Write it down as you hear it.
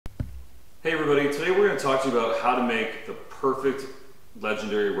Hey everybody, today we're going to talk to you about how to make the perfect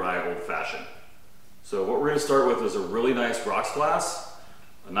legendary rye old fashioned. So what we're going to start with is a really nice rocks glass,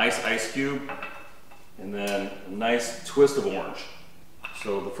 a nice ice cube, and then a nice twist of orange.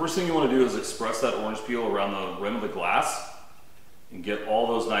 So the first thing you want to do is express that orange peel around the rim of the glass and get all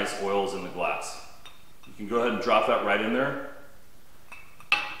those nice oils in the glass. You can go ahead and drop that right in there.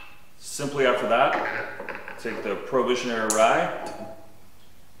 Simply after that, take the Prohibition era rye.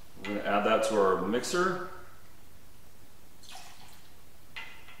 We're going to add that to our mixer.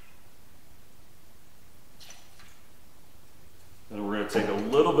 Then we're going to take a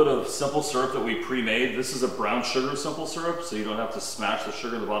little bit of simple syrup that we pre-made. This is a brown sugar simple syrup, so you don't have to smash the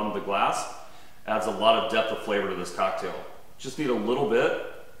sugar in the bottom of the glass. Adds a lot of depth of flavor to this cocktail. Just need a little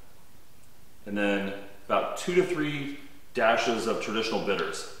bit, and then about 2 to 3 dashes of traditional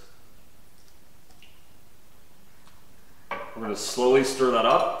bitters. We're going to slowly stir that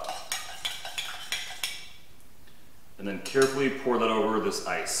up, and then carefully pour that over this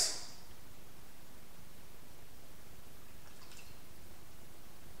ice.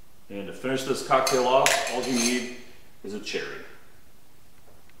 And to finish this cocktail off, all you need is a cherry.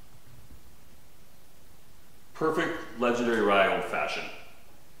 Perfect legendary rye old fashioned.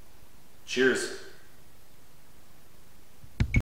 Cheers.